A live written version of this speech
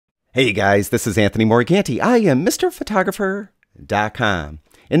Hey guys, this is Anthony Morganti. I am MrPhotographer.com.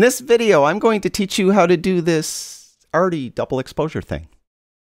 In this video, I'm going to teach you how to do this ARTY double exposure thing.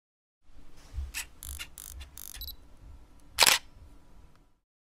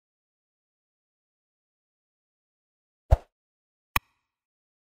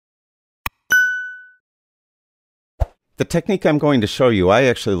 The technique I'm going to show you, I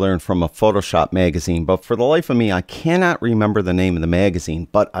actually learned from a Photoshop magazine, but for the life of me, I cannot remember the name of the magazine,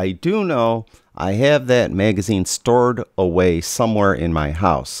 but I do know I have that magazine stored away somewhere in my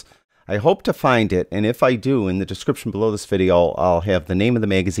house. I hope to find it, and if I do, in the description below this video, I'll have the name of the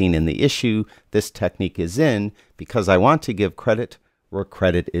magazine and the issue this technique is in, because I want to give credit where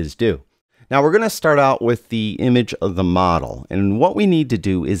credit is due. Now we're going to start out with the image of the model, and what we need to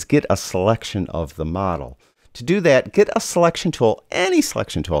do is get a selection of the model. To do that, get a selection tool, any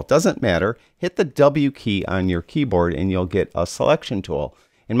selection tool, it doesn't matter. Hit the W key on your keyboard and you'll get a selection tool.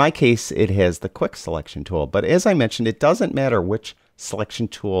 In my case, it has the quick selection tool, but as I mentioned, it doesn't matter which selection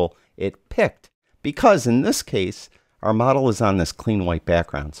tool it picked, because in this case, our model is on this clean white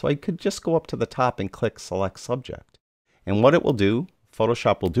background. So I could just go up to the top and click Select Subject. And what it will do,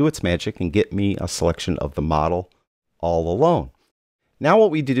 Photoshop will do its magic and get me a selection of the model all alone. Now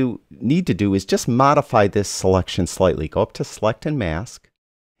what we need to do is just modify this selection slightly. Go up to Select and Mask.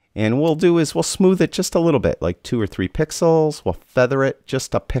 And what we'll do is we'll smooth it just a little bit, like 2 or 3 pixels. We'll feather it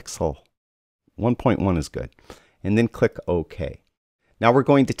just a pixel. 1.1 is good. And then click OK. Now we're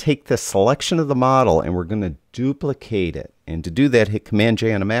going to take the selection of the model and we're going to duplicate it. And to do that, hit Command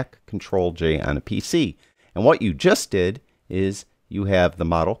J on a Mac, Control J on a PC. And what you just did is you have the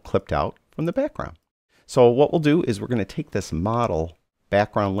model clipped out from the background. So what we'll do is we're going to take this model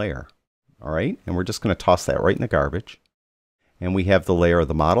background layer, all right, and we're just going to toss that right in the garbage. And we have the layer of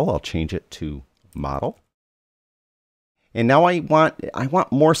the model. I'll change it to model. And now I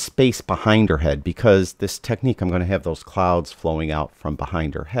want more space behind her head, because this technique I'm going to have those clouds flowing out from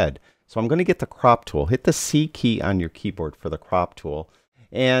behind her head. So I'm going to get the crop tool. Hit the C key on your keyboard for the crop tool.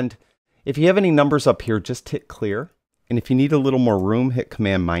 And if you have any numbers up here, just hit clear. And if you need a little more room, hit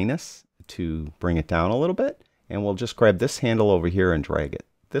Command minus to bring it down a little bit. And we'll just grab this handle over here and drag it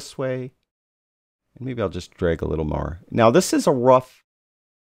this way. And maybe I'll just drag a little more. Now this is a rough,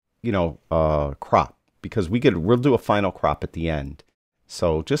 crop, because we'll do a final crop at the end.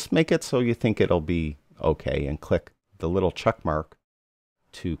 So just make it so you think it'll be okay, and click the little check mark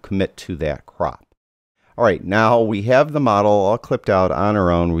to commit to that crop. All right, now we have the model all clipped out on our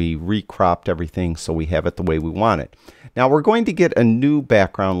own. We recropped everything so we have it the way we want it. Now we're going to get a new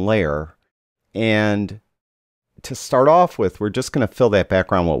background layer, and to start off with, we're just going to fill that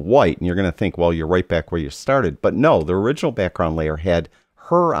background with white, and you're going to think, well, you're right back where you started. But no, the original background layer had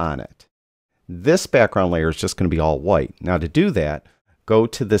her on it. This background layer is just going to be all white. Now to do that, go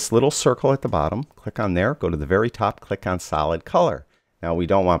to this little circle at the bottom, click on there, go to the very top, click on solid color. Now we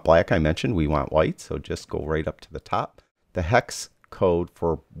don't want black, I mentioned, we want white, so just go right up to the top. The hex code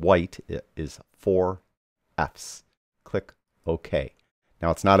for white is 4 Fs. Click OK. Now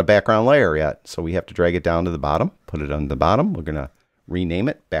it's not a background layer yet, so we have to drag it down to the bottom, put it on the bottom. We're going to rename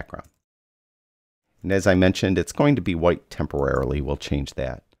it background. And as I mentioned, it's going to be white temporarily. We'll change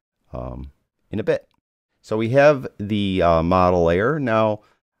that in a bit. So we have the model layer. Now,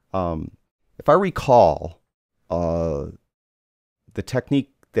 if I recall, the technique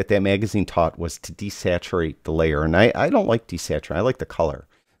that magazine taught was to desaturate the layer. And I don't like desaturate. I like the color.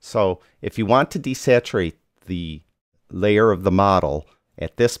 So if you want to desaturate the layer of the model,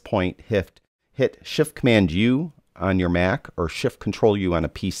 at this point, hit Shift-Command-U on your Mac or Shift-Control-U on a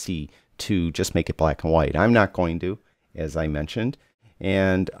PC to just make it black and white. I'm not going to, as I mentioned.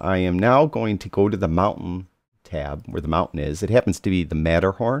 And I am now going to go to the Mountain tab, where the mountain is. It happens to be the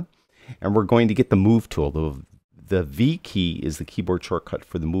Matterhorn. And we're going to get the Move tool. The V key is the keyboard shortcut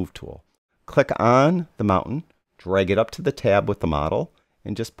for the Move tool. Click on the mountain, drag it up to the tab with the model,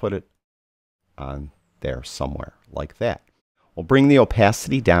 and just put it on there somewhere, like that. We'll bring the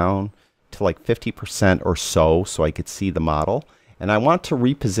opacity down to like 50% or so I could see the model. And I want to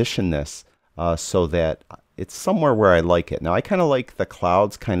reposition this so that it's somewhere where I like it. Now I kind of like the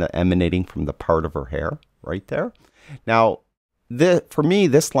clouds kind of emanating from the part of her hair right there. Now for me,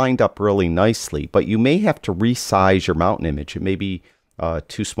 this lined up really nicely, but you may have to resize your mountain image. It may be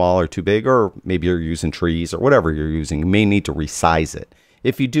too small or too big, or maybe you're using trees or whatever you're using. You may need to resize it.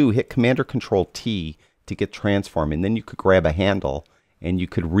 If you do, hit Command or Control T to get transform, and then you could grab a handle and you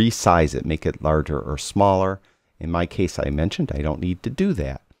could resize it, make it larger or smaller. In my case, I mentioned I don't need to do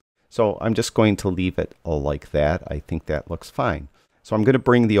that. So I'm just going to leave it like that. I think that looks fine. So I'm going to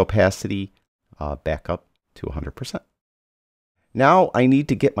bring the opacity back up to 100%. Now I need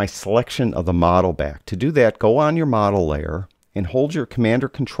to get my selection of the model back. To do that, go on your model layer and hold your Command or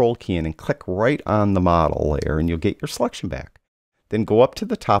Control key in and click right on the model layer and you'll get your selection back. Then go up to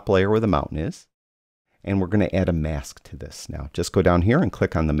the top layer where the mountain is, and we're going to add a mask to this. Now just go down here and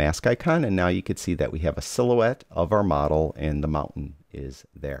click on the mask icon, and now you can see that we have a silhouette of our model and the mountain is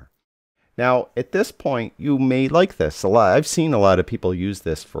there. Now at this point you may like this a lot. I've seen a lot of people use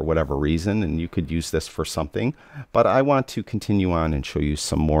this for whatever reason, and you could use this for something, but I want to continue on and show you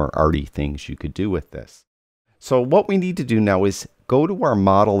some more arty things you could do with this. So what we need to do now is go to our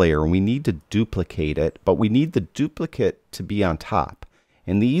model layer, and we need to duplicate it, but we need the duplicate to be on top.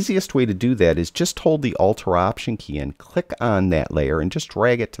 And the easiest way to do that is just hold the Alt or Option key and click on that layer and just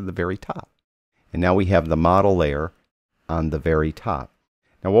drag it to the very top. And now we have the model layer on the very top.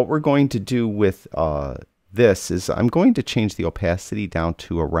 Now what we're going to do with this is I'm going to change the opacity down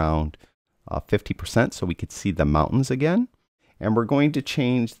to around 50% so we could see the mountains again. And we're going to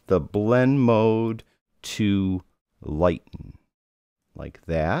change the blend mode to lighten, like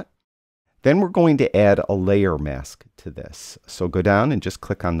that. Then we're going to add a layer mask to this. So go down and just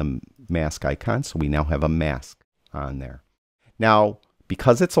click on the mask icon. So we now have a mask on there. Now,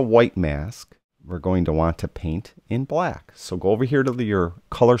 because it's a white mask, we're going to want to paint in black. So go over here to your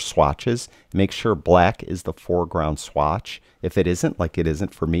color swatches. Make sure black is the foreground swatch. If it isn't, like it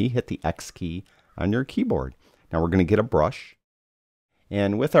isn't for me, hit the X key on your keyboard. Now we're going to get a brush.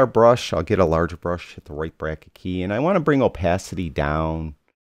 And with our brush, I'll get a larger brush, hit the right bracket key. And I want to bring opacity down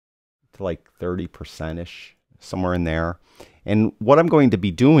to like 30%-ish, somewhere in there. And what I'm going to be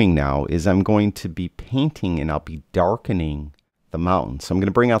doing now is I'm going to be painting, and I'll be darkening the mountain. So I'm going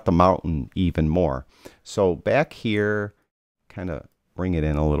to bring out the mountain even more. So back here, kind of bring it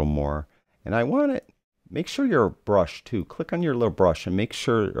in a little more. And I want it, make sure your brush too, click on your little brush and make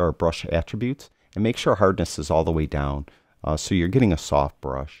sure, or brush attributes, and make sure hardness is all the way down. So you're getting a soft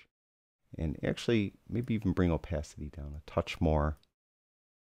brush. And actually, maybe even bring opacity down a touch more.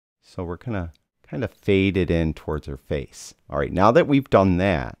 So we're gonna kind of fade it in towards her face. All right, now that we've done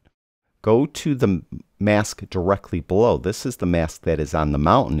that, go to the mask directly below. This is the mask that is on the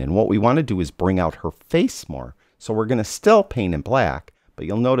mountain, and what we want to do is bring out her face more. So we're going to still paint in black, but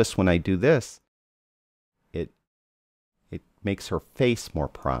you'll notice when I do this, it makes her face more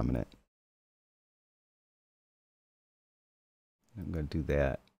prominent. I'm going to do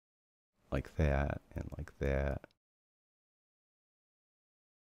that, like that, and like that.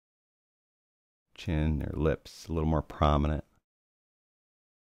 Chin or lips a little more prominent.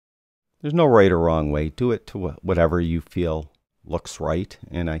 There's no right or wrong way. Do it to whatever you feel looks right,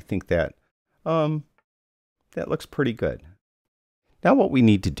 and I think that that looks pretty good. Now what we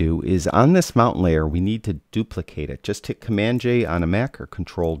need to do is on this mountain layer, we need to duplicate it. Just hit Command J on a Mac or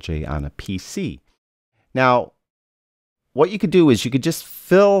Control J on a PC. Now, what you could do is you could just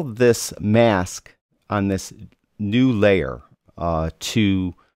fill this mask on this new layer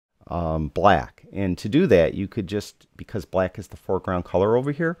to black. And to do that, you could just, because black is the foreground color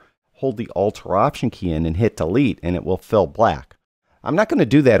over here, hold the Alt or Option key in and hit Delete, and it will fill black. I'm not going to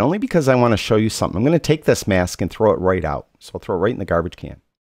do that only because I want to show you something. I'm going to take this mask and throw it right out. So I'll throw it right in the garbage can.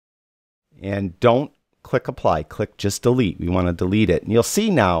 And don't click Apply. Click just Delete. We want to delete it. And you'll see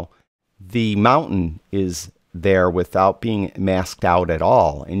now the mountain is there without being masked out at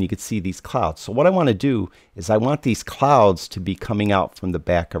all. And you can see these clouds. So what I want to do is I want these clouds to be coming out from the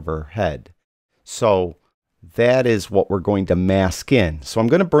back of her head. So that is what we're going to mask in. So I'm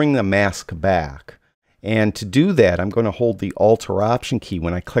going to bring the mask back. And to do that, I'm going to hold the Alt or Option key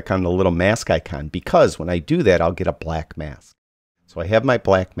when I click on the little mask icon, because when I do that, I'll get a black mask. So I have my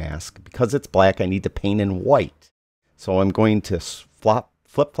black mask. Because it's black, I need to paint in white. So I'm going to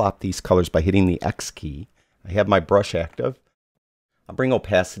flip-flop these colors by hitting the X key. I have my brush active. I'll bring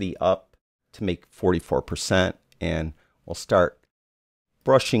opacity up to make 44%, and we'll start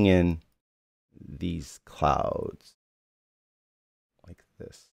brushing in these clouds like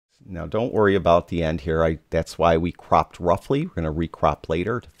this. Now don't worry about the end here. That's why we cropped roughly. We're going to recrop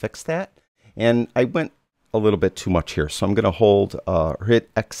later to fix that. And I went a little bit too much here, so I'm going to hold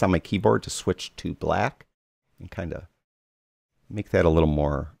hit X on my keyboard to switch to black and kind of make that a little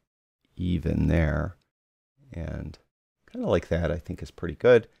more even there. And kind of like that, I think is pretty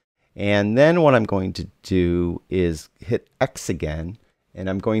good. And then what I'm going to do is hit X again, and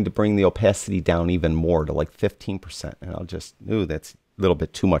I'm going to bring the opacity down even more to like 15%. And I'll just, ooh, that's a little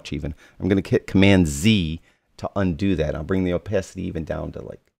bit too much even. I'm going to hit Command Z to undo that. I'll bring the opacity even down to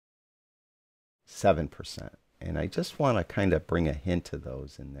like 7%. And I just want to kind of bring a hint of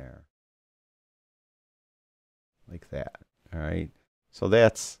those in there. Like that. All right. So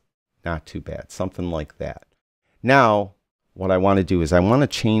that's not too bad. Something like that. Now, what I want to do is I want to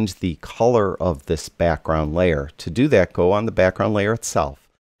change the color of this background layer. To do that, go on the background layer itself.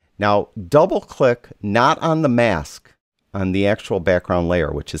 Now, double click not on the mask, on the actual background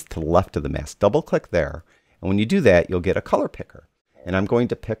layer, which is to the left of the mask. Double click there. And when you do that, you'll get a color picker. And I'm going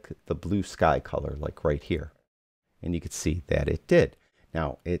to pick the blue sky color, like right here. And you can see that it did.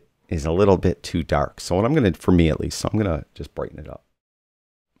 Now, it is a little bit too dark. So what I'm going to, for me at least, so I'm going to just brighten it up.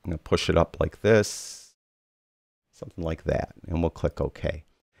 I'm going to push it up like this, something like that. And we'll click OK.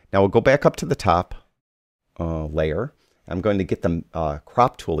 Now we'll go back up to the top layer. I'm going to get the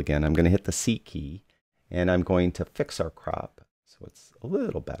crop tool again. I'm going to hit the C key. And I'm going to fix our crop so it's a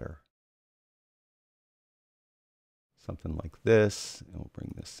little better. Something like this. And we'll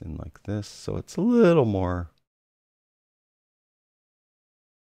bring this in like this so it's a little more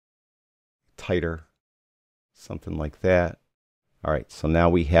tighter. Something like that. All right, so now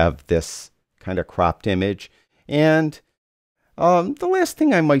we have this kind of cropped image. And the last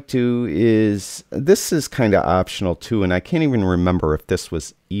thing I might do is, this is kind of optional too, and I can't even remember if this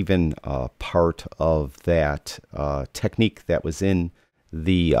was even part of that technique that was in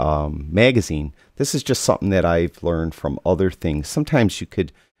the magazine. This is just something that I've learned from other things. Sometimes you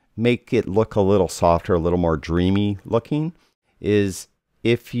could make it look a little softer, a little more dreamy looking, is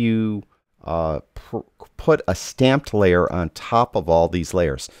if you put a stamped layer on top of all these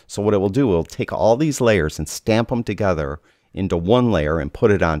layers. So what it will do, it will take all these layers and stamp them together into one layer and put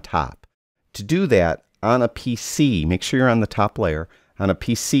it on top. To do that on a PC, make sure you're on the top layer. On a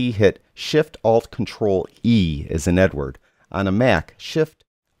PC, hit Shift Alt Control E as in Edward. On a Mac, Shift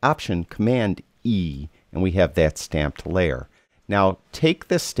Option Command E, and we have that stamped layer. Now take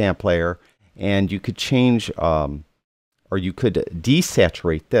this stamp layer and you could change or you could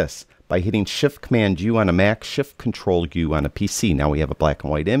desaturate this by hitting Shift Command U on a Mac, Shift Control U on a PC. Now we have a black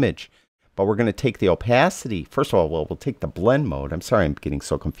and white image. But we're going to take the opacity. First of all, we'll take the blend mode. I'm sorry I'm getting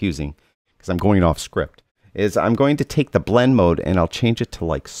so confusing because I'm going off script. I'm going to take the blend mode and I'll change it to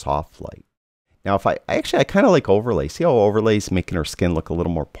like soft light. Now if I kind of like overlay. See how overlay's making her skin look a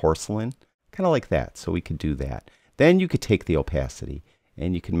little more porcelain? Kind of like that. So we could do that. Then you could take the opacity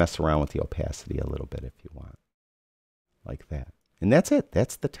and you can mess around with the opacity a little bit if you want. Like that. And that's it.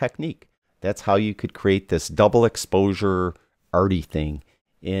 That's the technique. That's how you could create this double exposure arty thing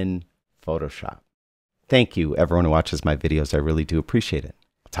in Photoshop. Thank you, everyone who watches my videos. I really do appreciate it.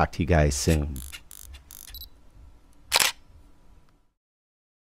 I'll talk to you guys soon.